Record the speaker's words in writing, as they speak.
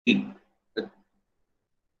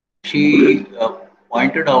she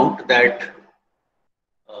pointed out that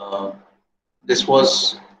uh, this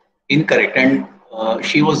was incorrect, and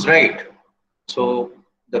she was right. So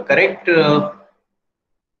the correct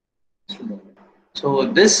so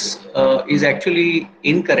this is actually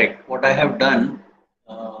incorrect. What I have done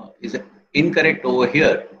is incorrect over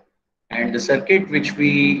here, and the circuit which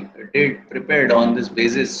we did prepared on this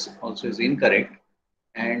basis also is incorrect.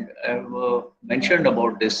 And I've mentioned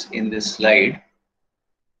about this in this slide.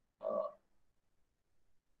 Uh,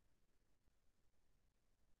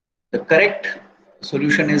 the correct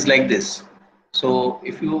solution is like this. So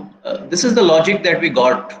if you, this is the logic that we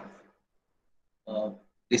got.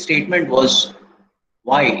 The statement was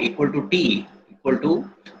y equal to t equal to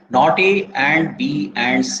not a and b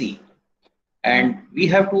and c. And we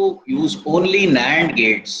have to use only NAND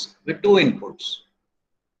gates with two inputs.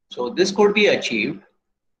 So this could be achieved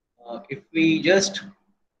if we just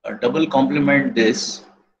double complement this,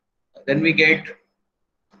 then we get,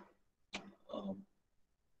 uh,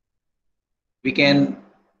 we can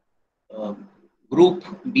uh, group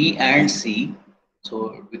B and C.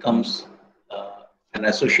 So it becomes an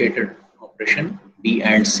associated operation B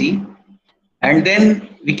and C. And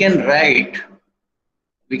then we can write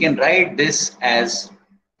this as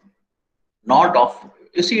not of,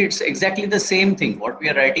 you see, it's exactly the same thing. What we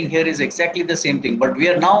are writing here is exactly the same thing, but we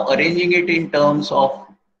are now arranging it in terms of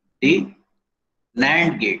the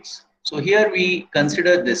NAND gates. So here we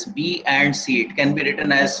consider this B and C. It can be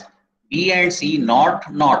written as B and C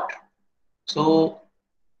not not. So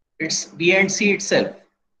it's B and C itself.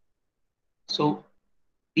 So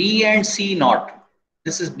B and C not.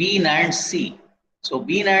 This is B NAND C. So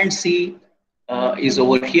B NAND C is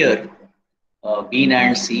over here. B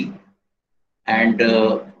NAND C, and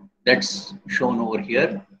that's shown over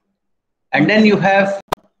here. And then you have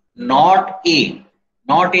not A.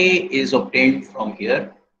 Not A is obtained from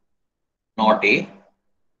here. Not A.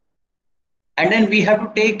 And then we have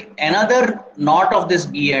to take another not of this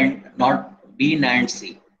B and not B and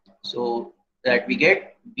C. So that we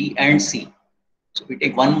get B and C. So we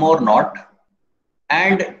take one more not,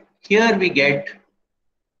 and here we get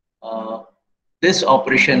this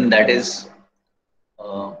operation, that is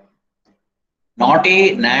not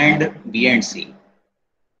A NAND B and C.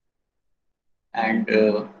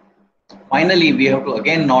 And finally we have to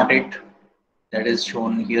again not it, that is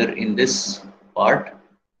shown here in this part.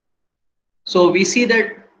 So we see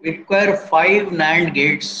that we require 5 NAND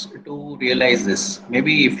gates to realize this.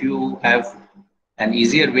 Maybe if you have an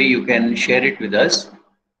easier way, you can share it with us.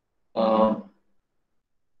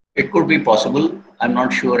 It could be possible. I'm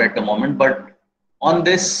not sure at the moment, but on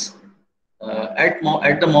this, at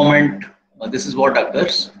the moment, this is what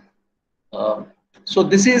occurs. So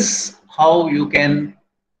this is how you can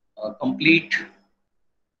complete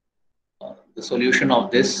the solution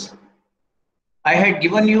of this. I had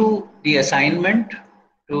given you the assignment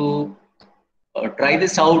to try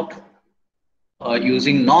this out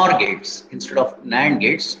using NOR gates instead of NAND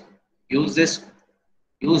gates. Use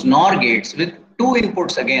NOR gates with two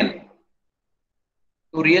inputs again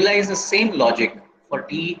to realize the same logic for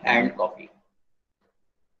tea and coffee.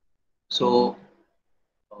 So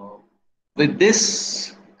with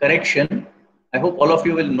this correction, I hope all of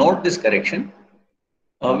you will note this correction.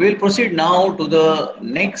 We'll proceed now to the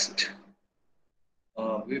next.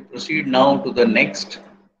 We'll proceed now to the next.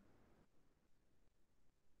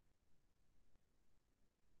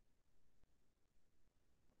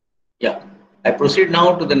 Yeah, I proceed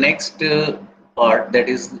now to the next part, that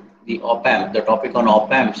is the op amp, the topic on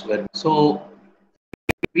op amps. So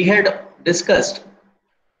we had discussed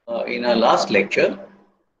in our last lecture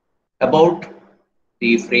about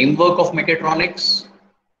the framework of mechatronics,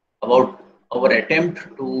 about our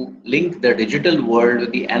attempt to link the digital world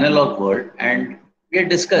with the analog world, and we had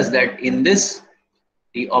discussed that in this,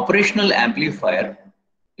 the operational amplifier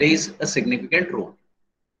plays a significant role.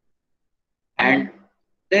 And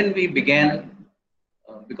then we began,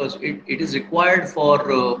 because it is required for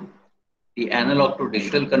the analog to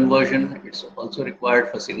digital conversion. It's also required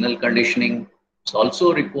for signal conditioning. It's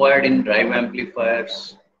also required in drive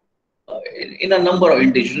amplifiers, in a number of,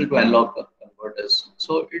 in digital to analog converters.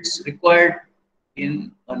 So it's required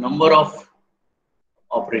in a number of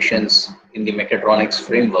operations in the mechatronics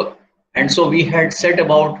framework. And so we had set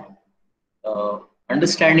about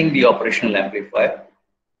understanding the operational amplifier.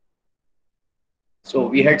 So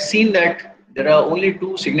we had seen that there are only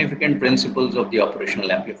two significant principles of the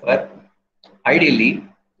operational amplifier. Ideally,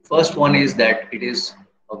 the first one is that it is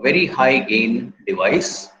a very high gain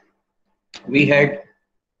device. We had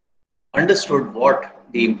understood what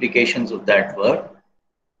the implications of that were.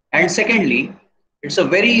 And secondly, It's a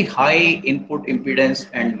very high input impedance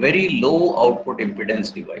and very low output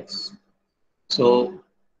impedance device. So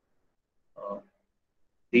uh,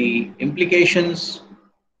 the implications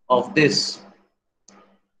of this,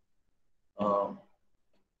 uh,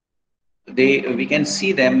 we can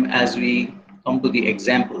see them as we come to the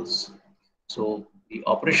examples. So the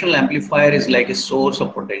operational amplifier is like a source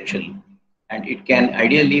of potential, and it can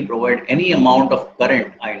ideally provide any amount of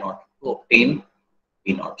current I naught to obtain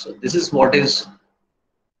V naught. So this is what is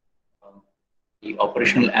the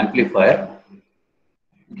operational amplifier.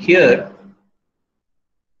 Here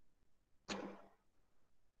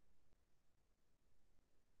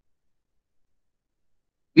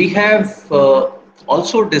we have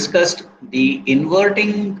also discussed the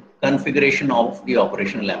inverting configuration of the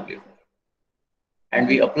operational amplifier, and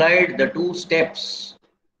we applied the two steps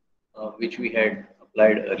which we had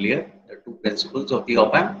applied earlier, the two principles of the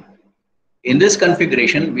op amp. In this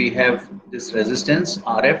configuration, we have this resistance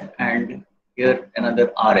RF and here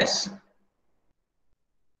another RS.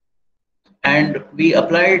 And we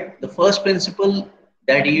applied the first principle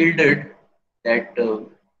that yielded that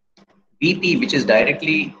VP, which is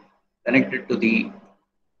directly connected to the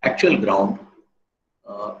actual ground,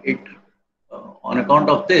 it on account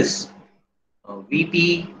of this,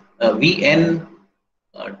 VN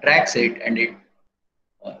tracks it and it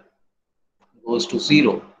uh, goes to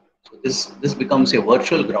zero. So this becomes a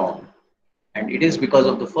virtual ground, and it is because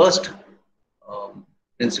of the first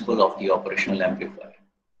principle of the operational amplifier.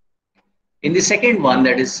 In the second one,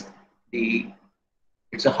 that is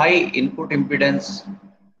it's a high input impedance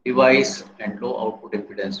device and low output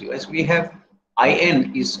impedance device. We have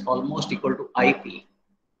IN is almost equal to IP,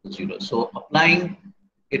 0. So applying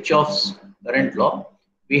Kirchhoff's current law,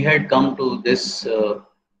 we had come to this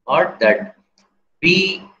part that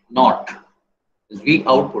V naught, V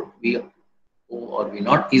output, V O or V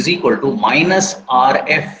naught is equal to minus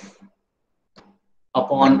RF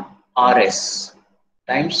upon RS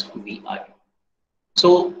times VI.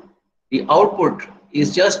 So the output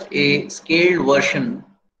is just a scaled version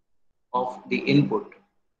of the input,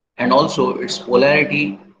 and also its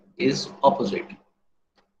polarity is opposite.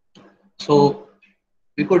 So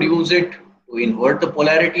we could use it to invert the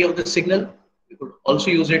polarity of the signal. We could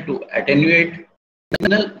also use it to attenuate the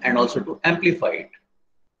signal and also to amplify it.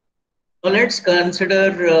 So let's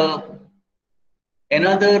consider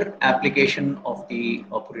another application of the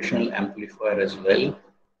operational amplifier as well.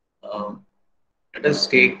 Let us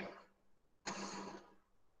take,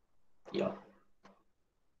 yeah.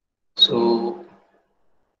 So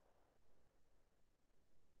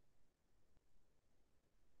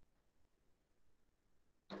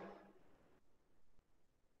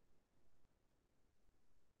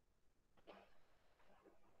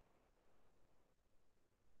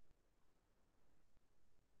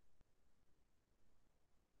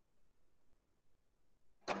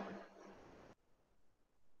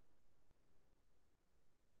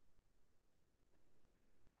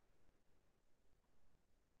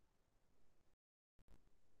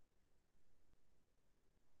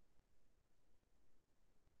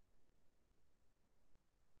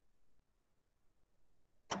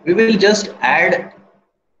we will just add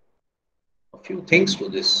a few things to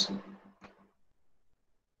this.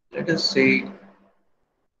 Let us say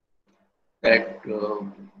that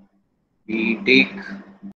we take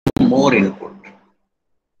more input.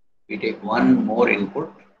 We take one more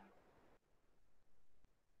input.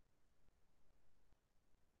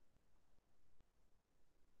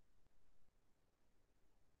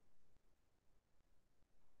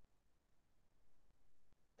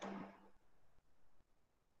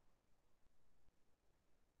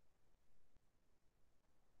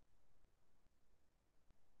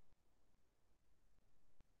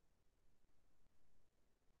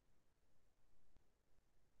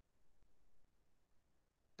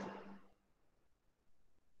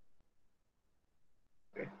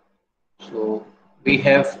 So we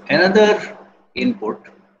have another input,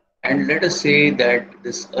 and let us say that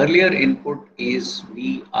this earlier input is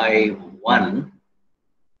VI1.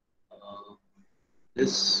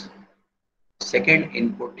 This second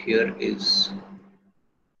input here is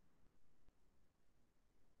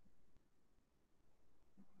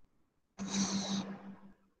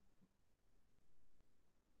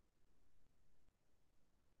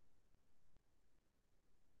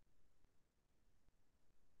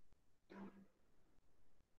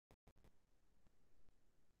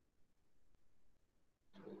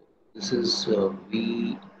this is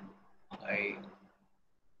VI2,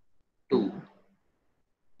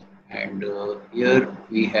 and here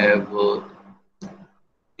we have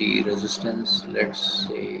the resistance. Let's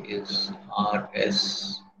say is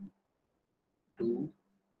RS2,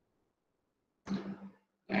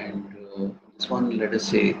 This one, let us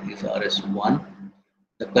say, is RS1.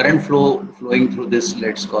 The current flowing through this,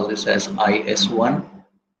 let's call this as IS1,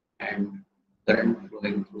 and current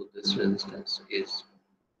flowing through this resistance is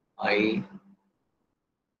IS.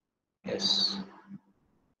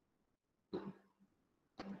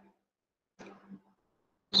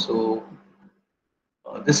 So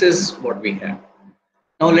this is what we have.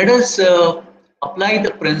 Now let us apply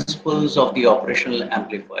the principles of the operational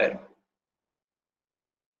amplifier.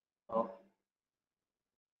 Uh,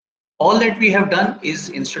 all that we have done is,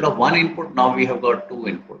 instead of one input, now we have got two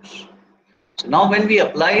inputs. So now when we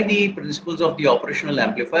apply the principles of the operational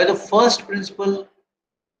amplifier, the first principle,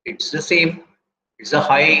 it's the same. It's a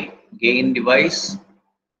high gain device.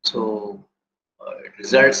 So it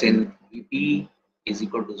results in Vp is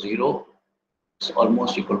equal to 0. It's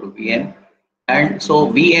almost equal to Vn. And so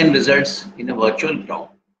Vn results in a virtual ground.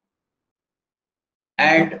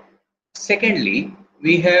 And secondly,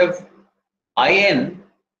 we have In.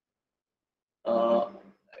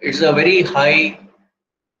 It's a very high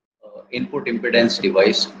input impedance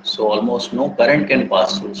device. So almost no current can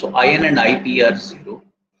pass through. So In and Ip are 0.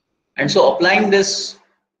 And so applying this,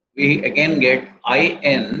 we again get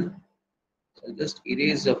In. So I'll just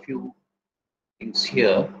erase a few things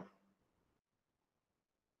here.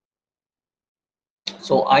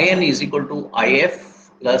 So In is equal to If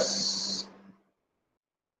plus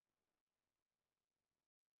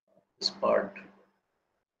this part.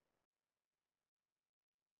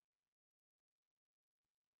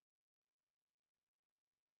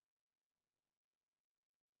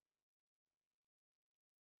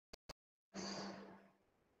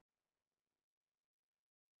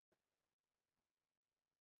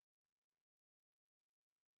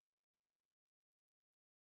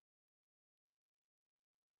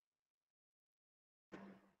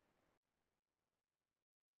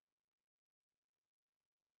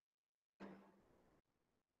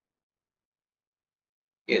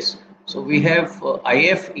 Yes. So we have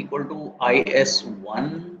If equal to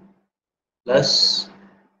Is1 plus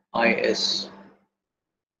Is2.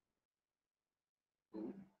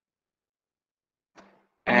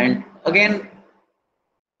 And again,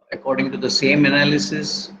 according to the same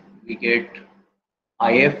analysis, we get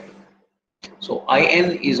If. So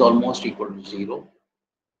In is almost equal to 0.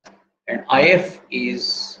 And If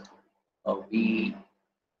is V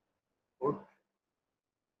put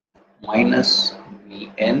minus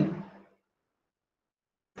Vn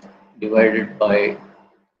divided by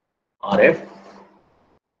Rf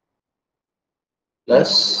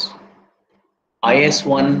plus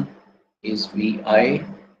Is1 is Vi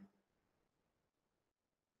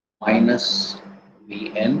minus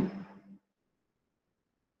Vn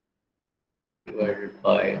divided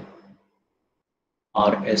by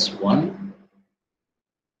Rs1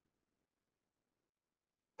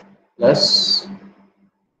 plus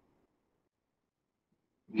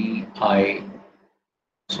Vi.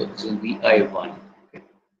 So this is Vi1.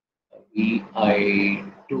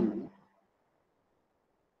 Vi2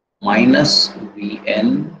 minus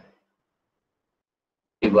Vn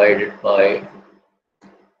divided by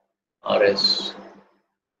Rs.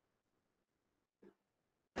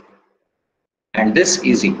 And this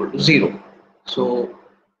is equal to 0. So you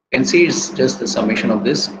can see it's just the summation of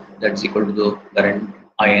this, that's equal to the current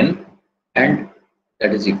In, and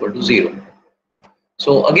that is equal to 0.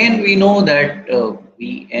 So again, we know that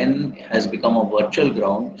Vn has become a virtual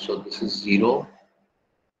ground. So this is 0.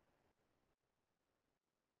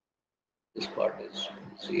 This part is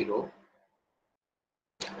 0.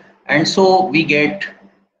 And so we get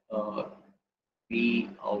V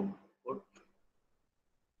output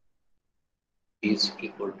is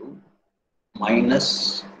equal to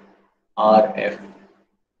minus Rf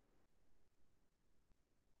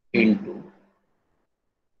into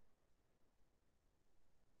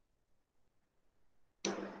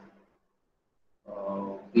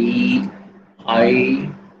Vi1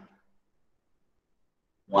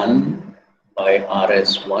 by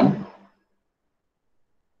Rs1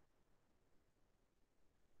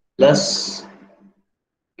 plus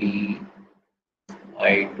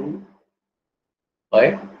Vi2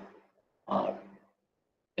 by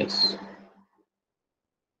Rs.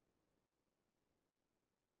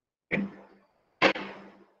 Okay.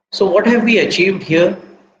 So what have we achieved here?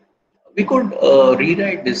 We could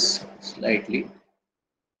rewrite this slightly.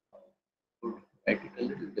 Could write it a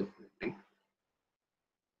little differently.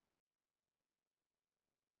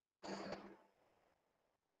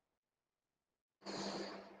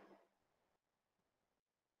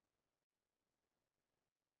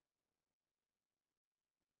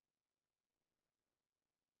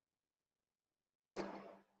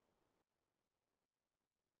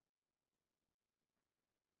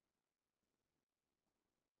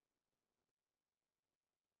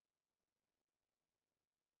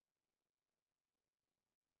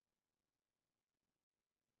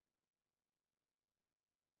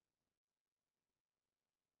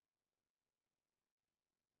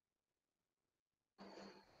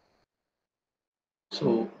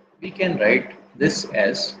 So we can write this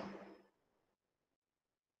as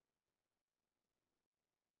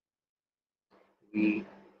V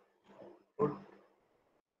output,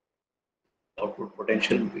 output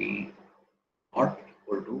potential V not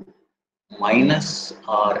equal to minus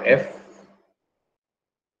RF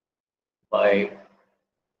by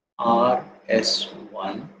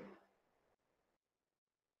RS1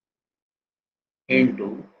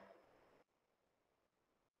 into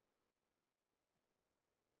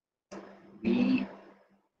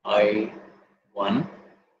VI1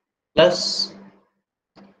 plus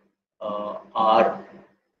R,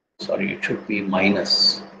 sorry, it should be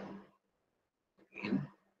minus in,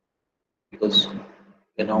 because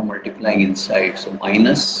we're now multiplying inside. So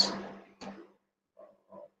minus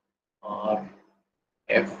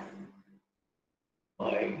RF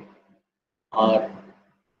by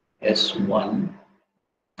RS1,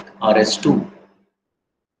 RS2,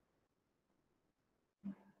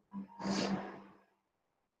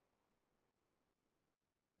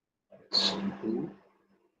 RS2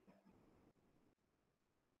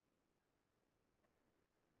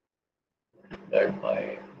 multiplied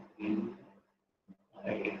by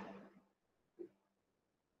VI.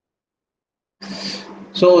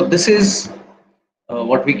 So this is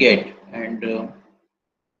what we get, and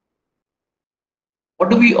what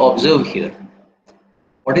do we observe here?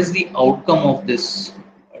 What is the outcome of this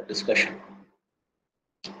discussion?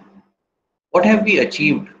 What have we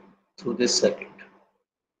achieved through this circuit?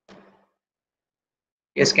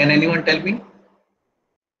 Yes, can anyone tell me?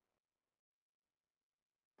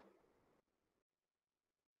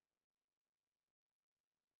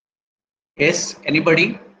 Yes,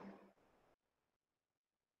 anybody?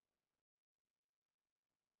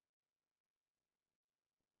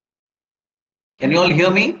 Can you all hear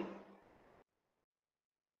me?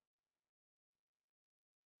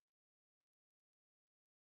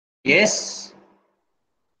 Yes.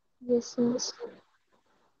 Yes, sir.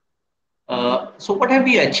 So what have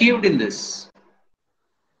we achieved in this?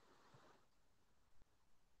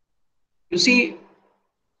 You see,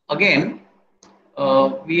 again,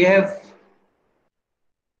 we have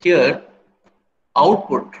here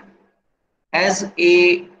output as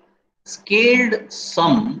a scaled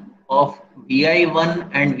sum of Vi1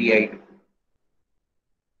 and Vi2.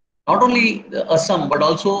 Not only a sum, but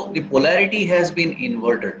also the polarity has been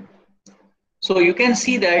inverted. So you can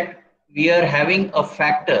see that we are having a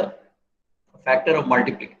factor of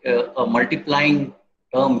a multiplying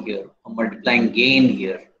term here, a multiplying gain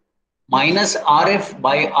here, minus RF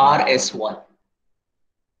by RS1,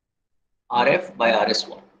 RF by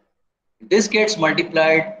RS1. This gets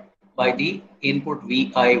multiplied by the input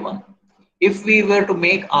Vi1. If we were to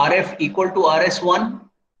make RF equal to RS1,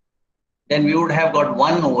 then we would have got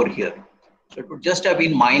 1 over here. So it would just have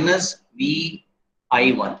been minus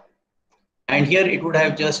Vi1. And here it would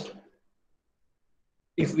have just,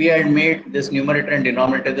 if we had made this numerator and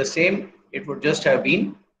denominator the same, it would just have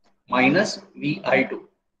been minus Vi2.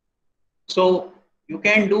 So you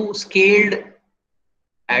can do scaled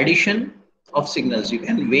addition of signals. You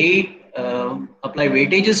can apply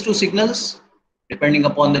weightages to signals depending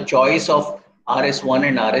upon the choice of RS1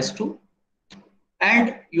 and RS2,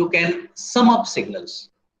 and you can sum up signals.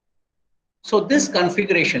 So this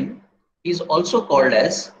configuration is also called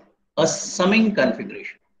as a summing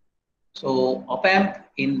configuration. So op amp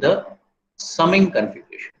in the summing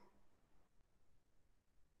configuration.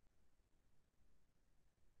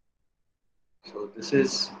 So this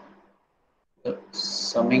is the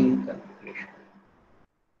summing configuration.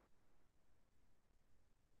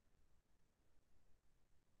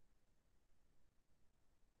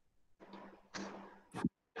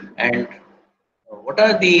 And what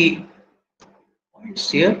are the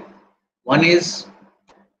points here? One is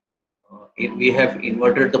we have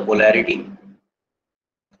inverted the polarity.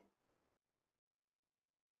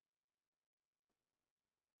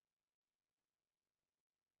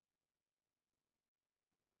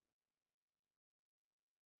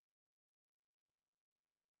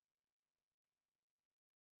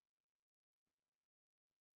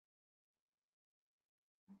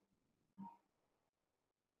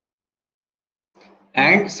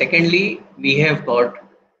 And secondly, we have got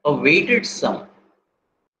a weighted sum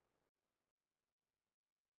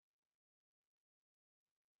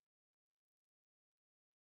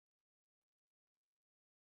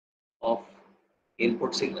of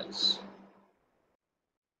input signals.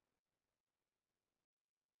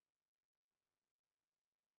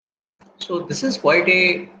 So this is quite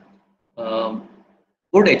a um,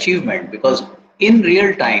 good achievement, because in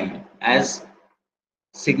real time, as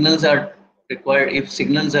signals are required, if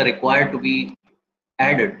signals are required to be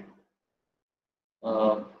added,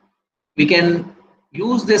 we can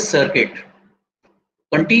use this circuit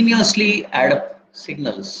continuously add up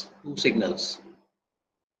signals, two signals.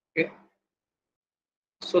 Okay.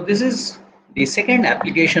 So this is the second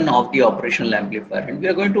application of the operational amplifier, and we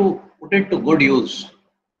are going to put it to good use.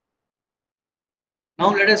 Now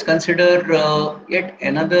let us consider yet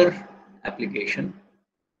another application.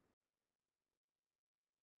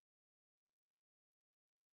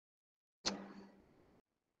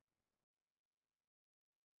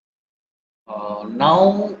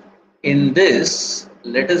 Now in this,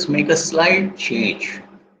 let us make a slight change.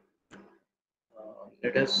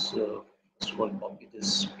 Let us first of all copy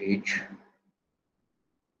this page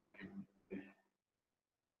and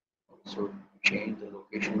also change the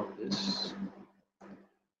location of this.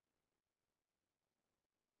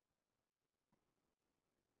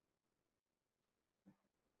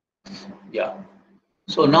 Yeah.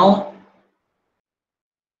 So now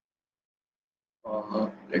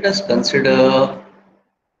let us consider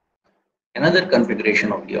another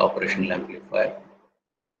configuration of the operational amplifier.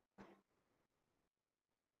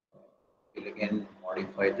 We'll again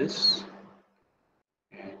modify this,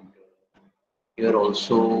 and here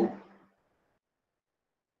also,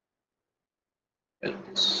 well,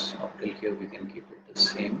 this up till here we can keep it the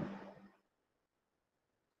same.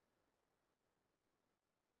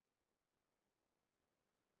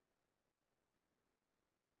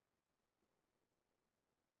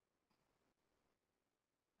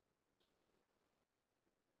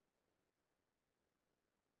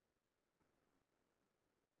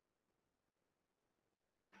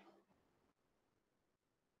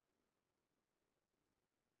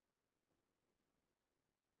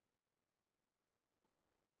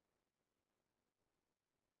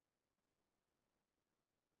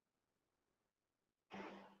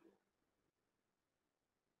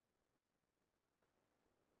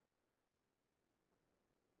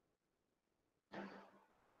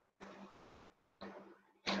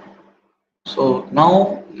 So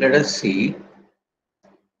now let us see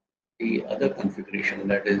the other configuration,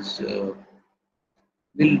 that is,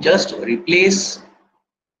 we'll just replace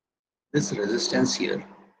this resistance here.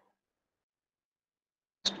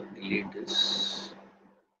 Just delete this.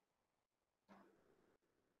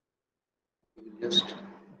 We'll just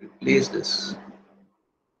replace this.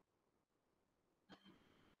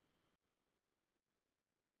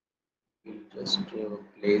 We'll just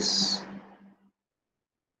place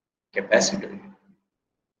capacitor.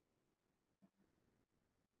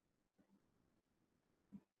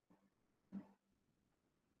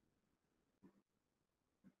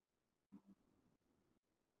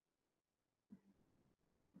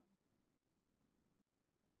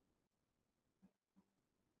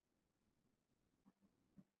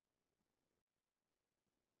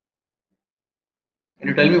 Can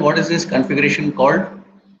you tell me what is this configuration called?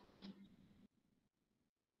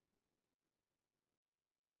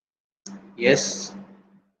 Yes.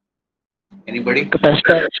 Anybody?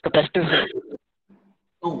 Capacitive.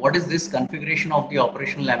 So what is this configuration of the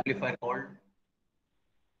operational amplifier called?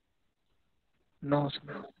 No,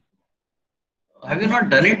 sir. Have you not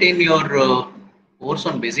done it in your course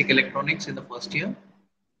on basic electronics in the first year?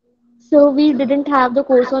 So we didn't have the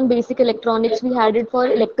course on basic electronics. We had it for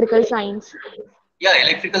electrical science. Yeah,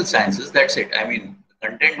 electrical sciences, that's it. I mean, the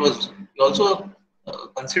content was, you also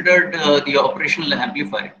considered the operational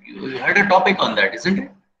amplifier. You had a topic on that, isn't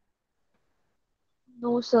it?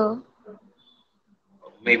 No, sir.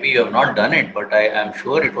 Maybe you have not done it, but I am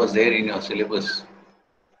sure it was there in your syllabus.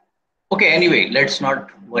 Okay, anyway, let's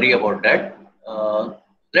not worry about that.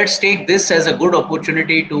 Let's take this as a good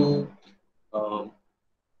opportunity to uh,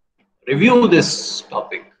 review this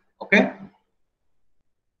topic. Okay.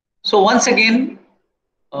 So once again,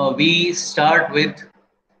 we start with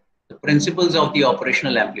the principles of the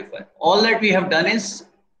operational amplifier. All that we have done is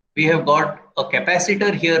we have got a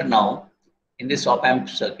capacitor here now in this op amp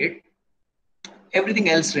circuit. Everything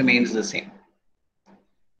else remains the same.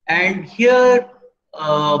 And here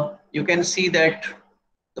you can see that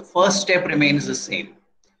the first step remains the same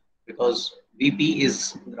because Vp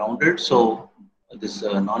is grounded. So this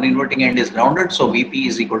non-inverting end is grounded. So Vp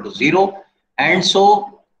is equal to 0. And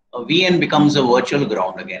so Vn becomes a virtual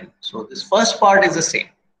ground again. So this first part is the same.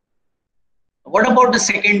 What about the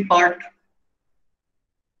second part?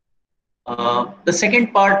 The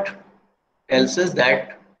second part tells us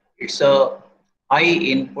that it's a high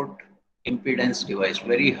input impedance device,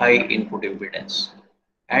 very high input impedance,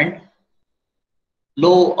 and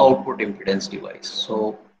low output impedance device.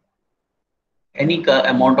 So any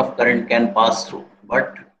amount of current can pass through,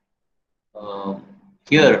 but uh,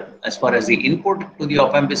 here, as far as the input to the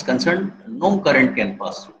op amp is concerned, no current can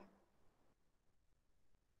pass through.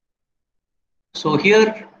 So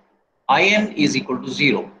here In is equal to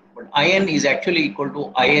 0, but In is actually equal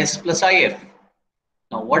to Is plus If.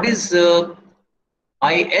 Now what is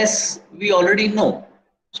Is? We already know.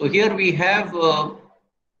 So here we have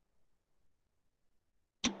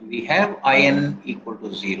In equal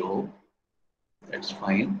to 0. That's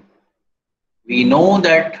fine. We know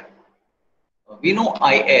that we know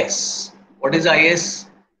Is. What is Is?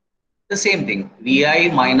 The same thing, Vi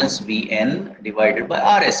minus Vn divided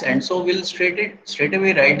by Rs, and so we'll straight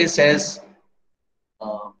away write this as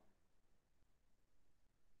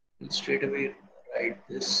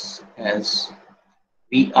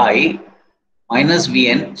Vi minus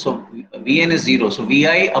Vn. So Vn is 0, so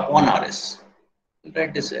Vi upon Rs. We'll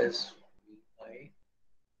write this as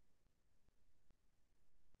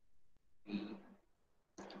Vi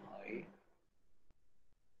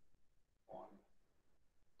upon.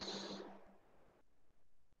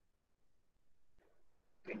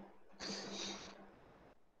 Okay.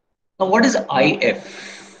 Now what is If?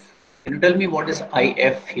 Can you tell me what is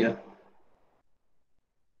If here?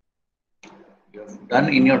 You have done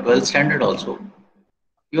in your 12th standard also.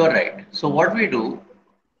 You are right. So what we do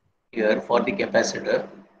here for the capacitor,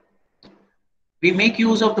 we make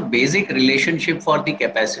use of the basic relationship for the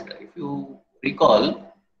capacitor. If you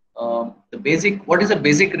recall, what is the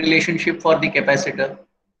basic relationship for the capacitor?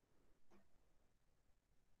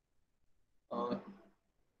 Uh,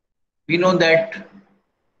 we know that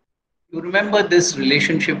you remember this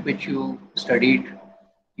relationship which you studied,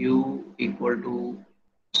 Q equal to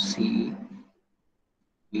C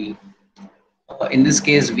V. In this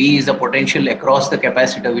case, V is the potential across the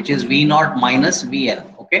capacitor, which is V naught minus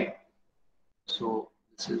Vn. Okay, so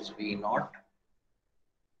this is V naught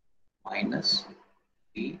minus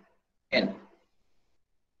Vn,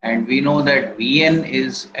 and we know that Vn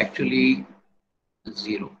is actually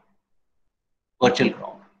 0, virtual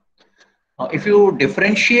ground. Now, if you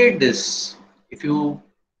differentiate this,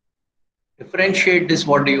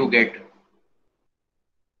 what do you get?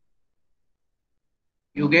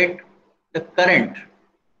 You get the current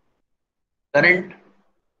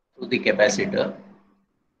through the capacitor.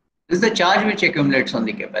 This is the charge which accumulates on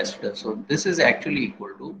the capacitor. So this is actually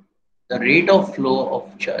equal to the rate of flow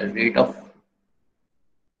of charge, rate of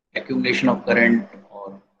accumulation of current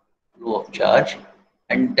or flow of charge,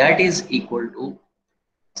 and that is equal to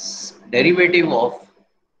derivative of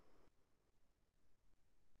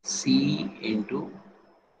C into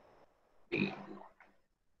D.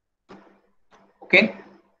 Okay,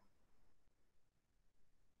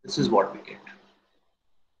 this is what we get.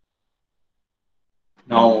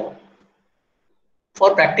 Now,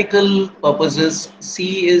 for practical purposes,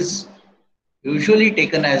 C is usually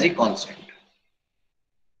taken as a constant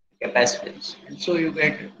capacitance, and so you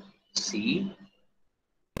get C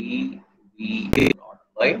D V naught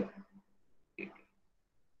by dt.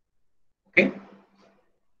 Okay,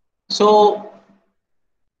 so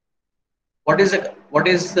what is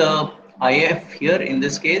the IF here in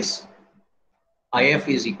this case? IF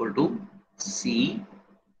is equal to C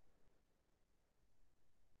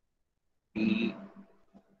D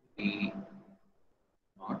V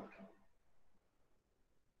naught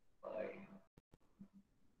by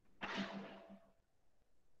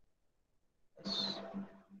S.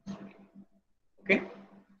 Okay,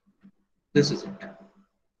 this is it.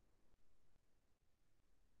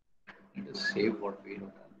 Let us save what we have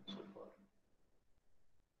done so far.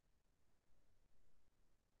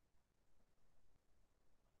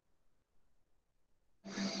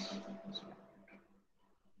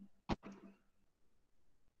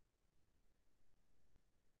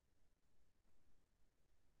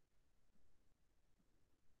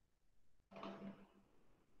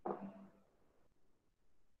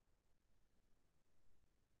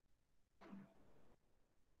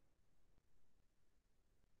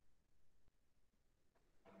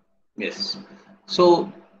 Yes.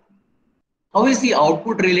 So how is the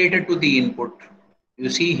output related to the input? You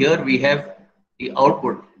see here we have the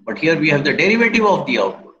output, but here we have the derivative of the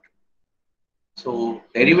output. So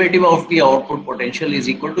derivative of the output potential is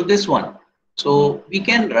equal to this one. So we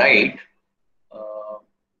can write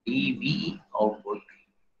dV output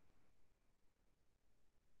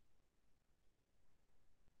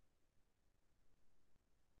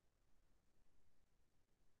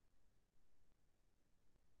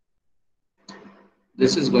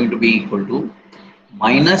this is going to be equal to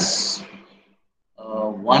minus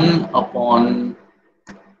 1 upon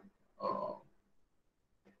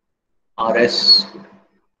Rs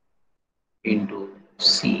into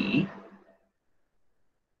C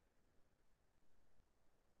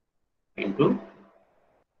into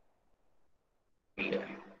Vi.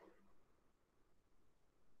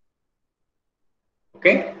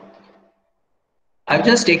 Okay. I've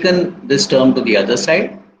just taken this term to the other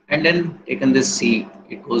side and then taken this C,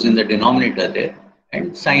 it goes in the denominator there,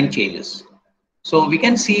 and sign changes. So we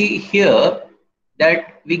can see here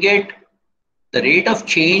that we get the rate of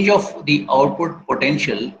change of the output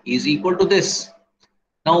potential is equal to this.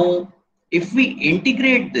 Now, if we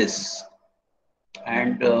integrate this,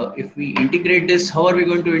 and if we integrate this, how are we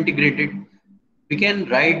going to integrate it? We can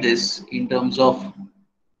write this in terms of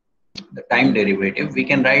the time derivative. We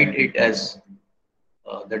can write it as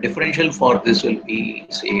the differential for this will be,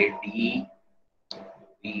 say,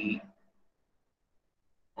 the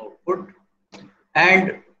output,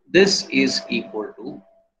 and this is equal to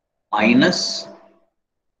minus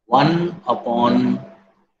 1 upon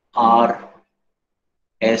R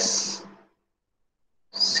S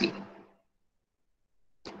C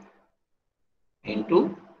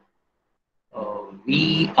into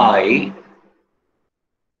VI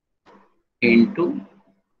into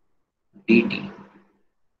dt.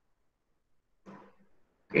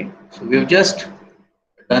 Okay, so we've just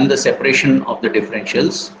done the separation of the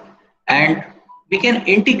differentials, and we can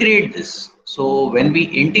integrate this. So when we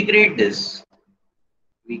integrate this,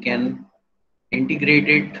 we can integrate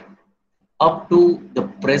it up to the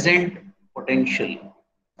present potential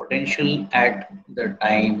at the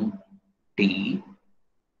time t,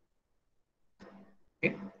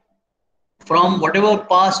 okay, from whatever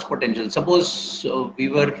past potential. Suppose we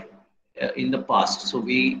were in the past, so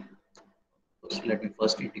let me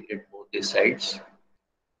first integrate both these sides.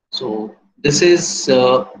 So this is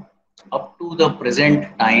up to the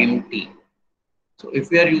present time t. So if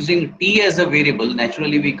we are using t as a variable,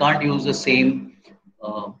 naturally we can't use the same.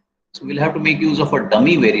 So we'll have to make use of a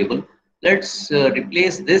dummy variable. Let's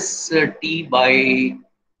replace this t by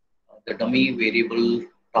the dummy variable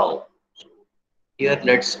tau. So here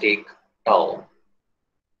let's take tau.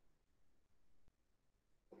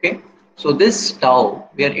 Okay. So this tau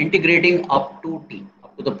we are integrating up to t,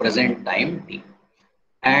 up to the present time t.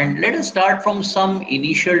 And let us start from some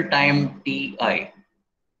initial time ti.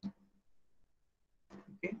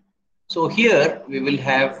 Okay. So here we will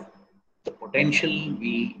have the potential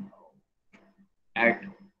V at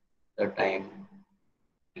the time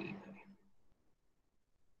t.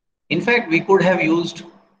 In fact, we could have used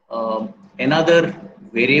another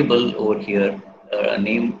variable over here,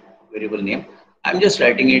 variable name. I'm just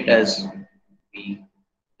writing it as V,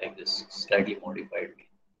 like this, slightly modified V.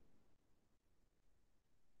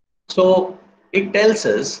 So it tells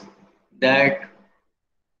us that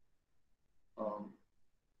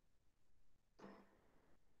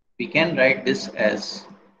we can write this as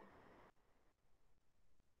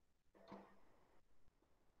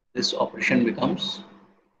this operation becomes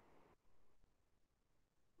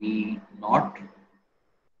V naught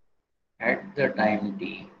at the time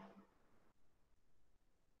t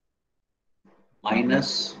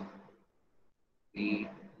minus V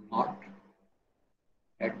naught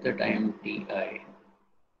at the time ti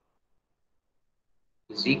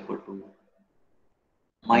is equal to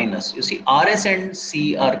minus. You see, Rs and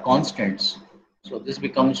C are constants. So this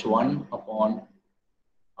becomes 1 upon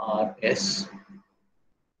Rs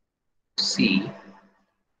C.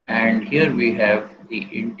 And here we have the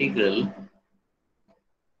integral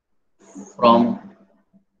from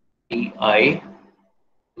Ti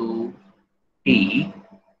to T.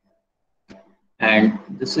 And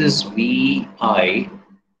this is Vi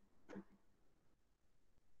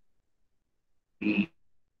d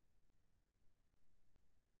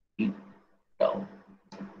tau.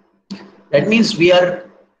 That means we are,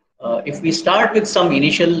 if we start with some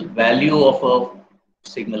initial value of a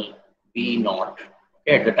signal V naught,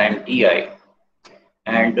 okay, at the time Ti,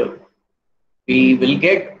 and we will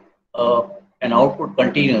get an output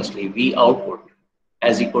continuously, V output,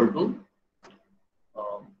 as equal to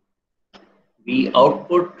V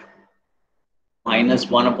output minus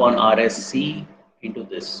 1 upon RSC into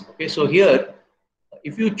this. Okay, so here,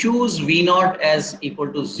 if you choose V naught as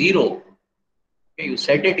equal to 0, okay, you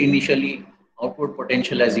set it initially, output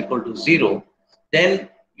potential as equal to 0, then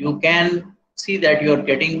you can see that you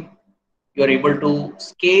are able to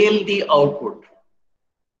scale the output.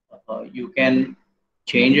 You can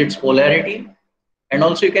change its polarity, and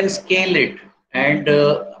also you can scale it and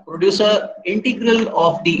produce a integral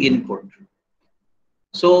of the input.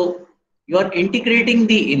 So you are integrating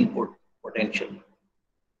the input potential,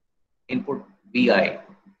 input Vi,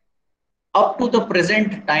 up to the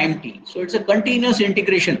present time t. So it's a continuous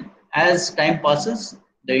integration. As time passes,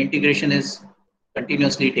 the integration is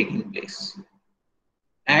continuously taking place.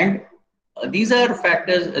 And these are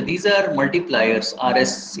factors, these are multipliers,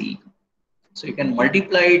 RSC. So you can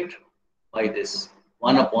multiply it by this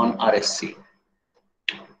 1 upon RSC.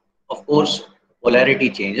 of course, polarity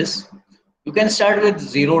changes. You can start with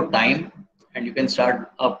 0 time and you can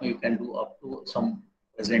start up, you can do up to some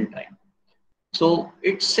present time. So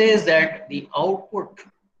it says that the output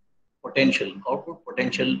potential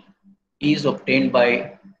is obtained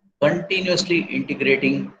by continuously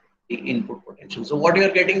integrating the input potential. So what you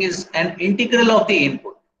are getting is an integral of the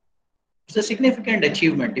input. It's a significant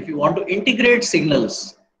achievement. If you want to integrate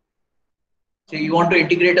signals, say you want to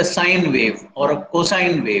integrate a sine wave or a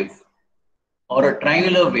cosine wave or a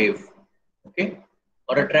triangular wave, okay,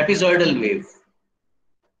 or a trapezoidal wave,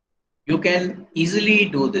 you can easily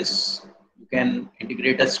do this. You can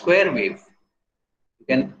integrate a square wave. You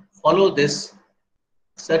can follow this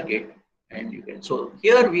circuit and you can. So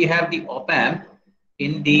here we have the op amp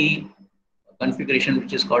in the configuration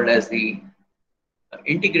which is called as the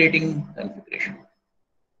integrating configuration.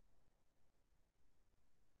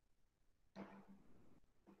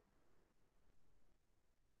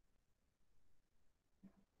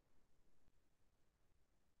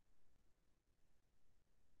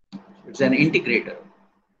 It's an integrator.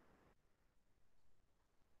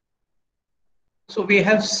 So we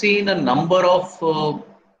have seen a number of,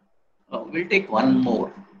 we'll take one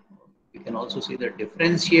more. We can also see the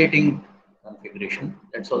differentiating configuration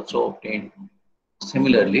that's also obtained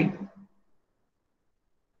similarly.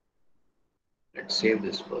 Let's save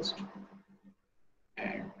this first.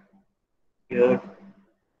 And here,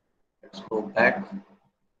 let's go back to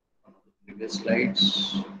the previous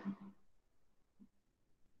slides.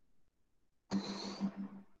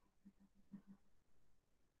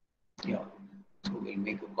 Yeah, so we'll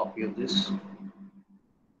make a copy of this.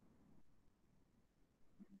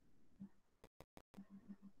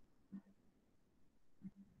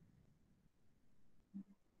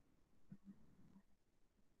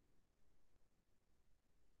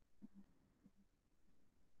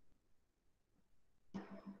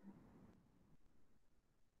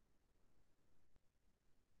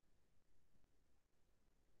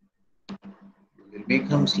 We'll make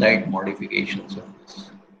some slight modifications of this.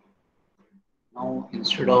 Now,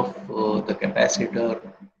 instead of the capacitor,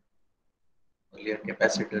 earlier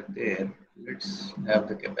capacitor there, let's have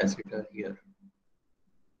the capacitor here.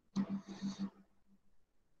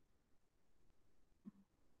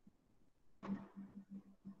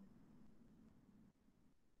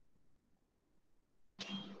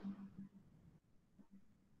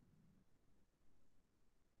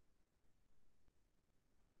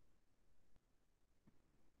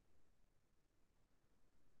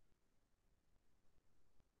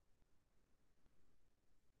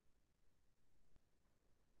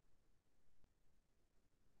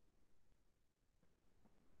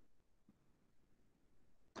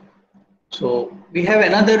 So we have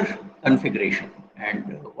another configuration.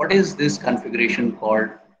 And what is this configuration called?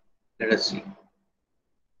 Let us see.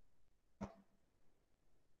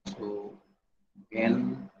 So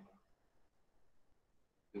again,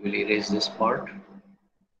 we will erase this part.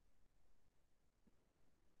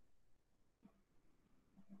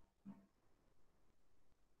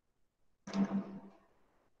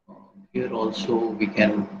 Here also we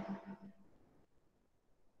can,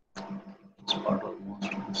 this part almost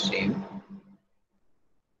the same.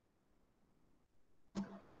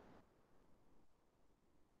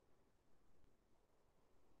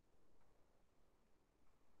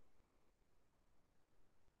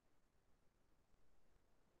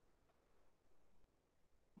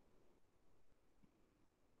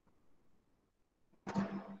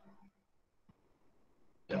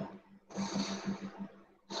 Yeah.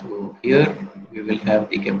 So here we will have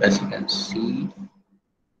the capacitance C.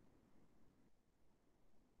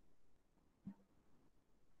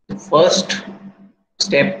 The first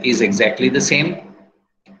step is exactly the same.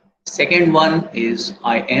 Second one is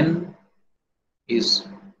IN is,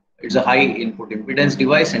 it's a high input impedance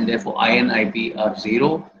device and therefore IN, IP are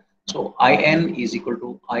 0. So IN is equal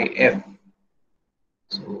to IF.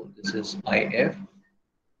 So this is IF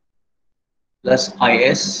plus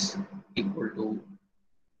IS equal to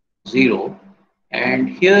 0. And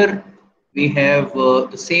here we have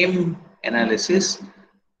the same analysis.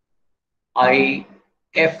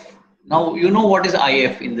 IF. Now you know what is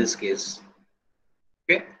IF in this case.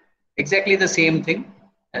 Okay, exactly the same thing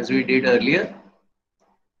as we did earlier.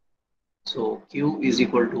 So Q is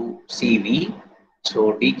equal to CV.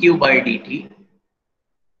 So dQ by dt,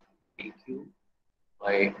 dQ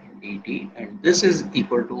by dt, and this is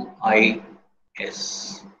equal to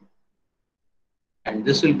IS. And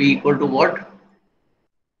this will be equal to what?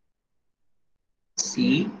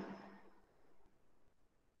 C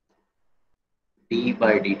d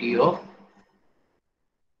by dt of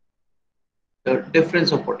the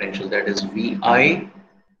difference of potential, that is VI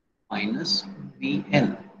minus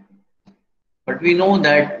Vn. But we know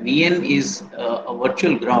that Vn is a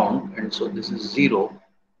virtual ground, and so this is 0.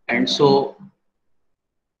 And so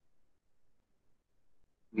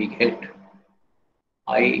we get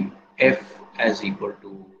IF as equal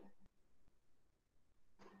to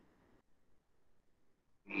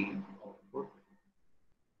V output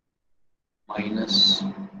minus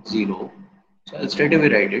 0. So I'll straight away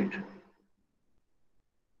write it,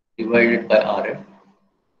 divided by RF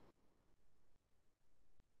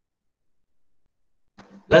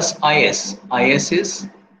plus IS. IS is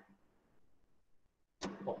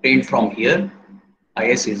obtained from here.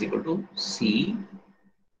 IS is equal to C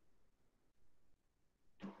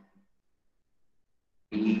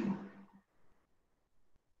V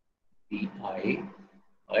I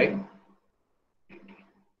by dt.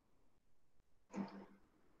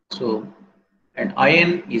 So, and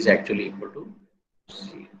IN is actually equal to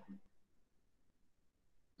C.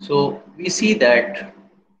 So we see that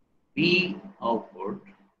V output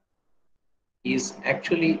is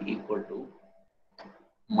actually equal to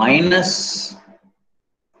minus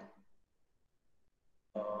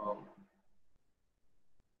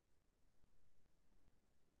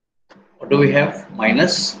what do we have?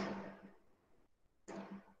 Minus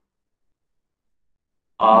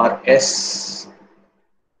RS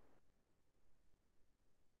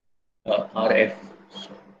RF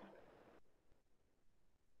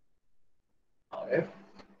RF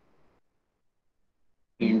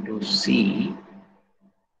into C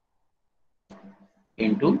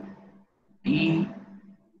into D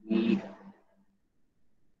V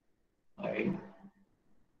I.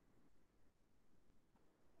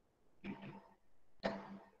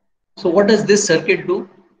 So what does this circuit do?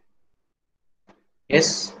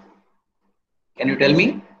 Yes, can you tell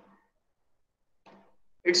me?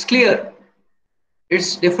 It's clear.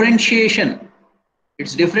 It's differentiation.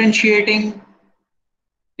 It's differentiating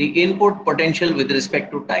the input potential with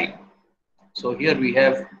respect to time. So here we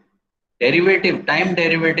have derivative, time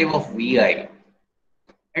derivative of Vi,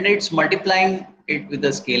 and it's multiplying it with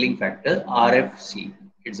the scaling factor RFC.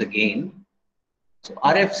 It's a gain. So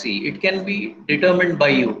RFC, it can be determined by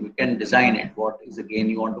you. You can design it. What is the gain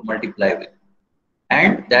you want to multiply with?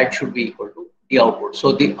 And that should be equal to the output.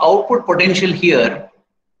 So the output potential here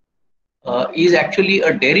is actually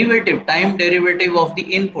a derivative, time derivative of the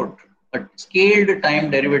input, a scaled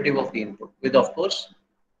time derivative of the input with, of course,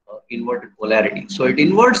 inverted polarity. So it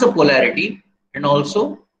inverts the polarity and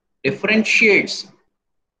also differentiates.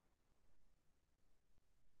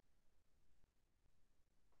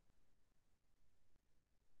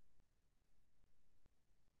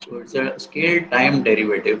 So it's a scaled time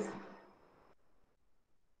derivative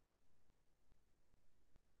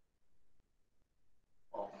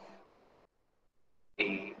of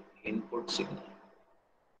the input signal.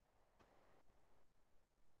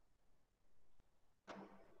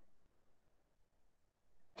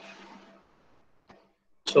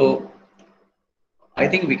 So I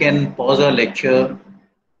think we can pause our lecture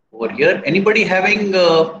over here. Anybody having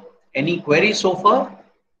any queries so far?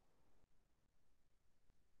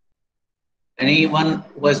 Anyone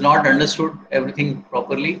who has not understood everything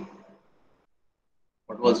properly?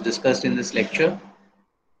 What was discussed in this lecture?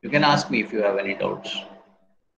 You can ask me if you have any doubts.